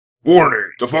Warning!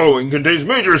 The following contains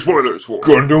major spoilers for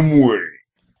Gundam Wing.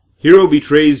 Hero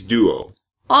betrays Duo.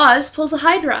 Oz pulls a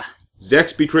Hydra.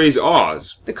 Zex betrays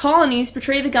Oz. The colonies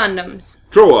betray the Gundams.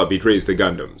 Troa betrays the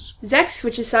Gundams. Zex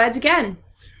switches sides again.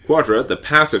 Quatra, the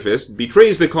pacifist,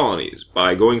 betrays the colonies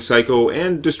by going psycho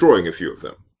and destroying a few of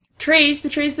them. Treize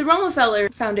betrays the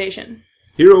Romefeller Foundation.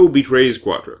 Hero betrays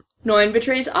Quatra. Noin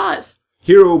betrays Oz.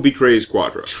 Hero betrays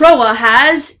Quatra. Troa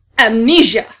has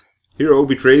amnesia. Hero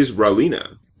betrays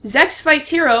Ralina. Zex fights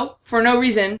Hero for no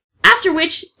reason, after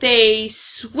which they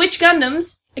switch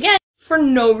Gundams, again, for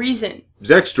no reason.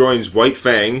 Zex joins White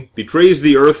Fang, betrays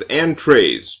the Earth and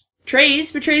Treize.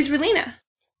 Treize betrays Relina.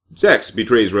 Zex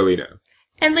betrays Ralina.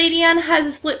 And Lady Anne has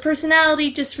a split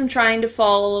personality just from trying to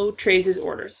follow Treize's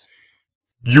orders.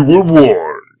 You were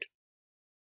warned.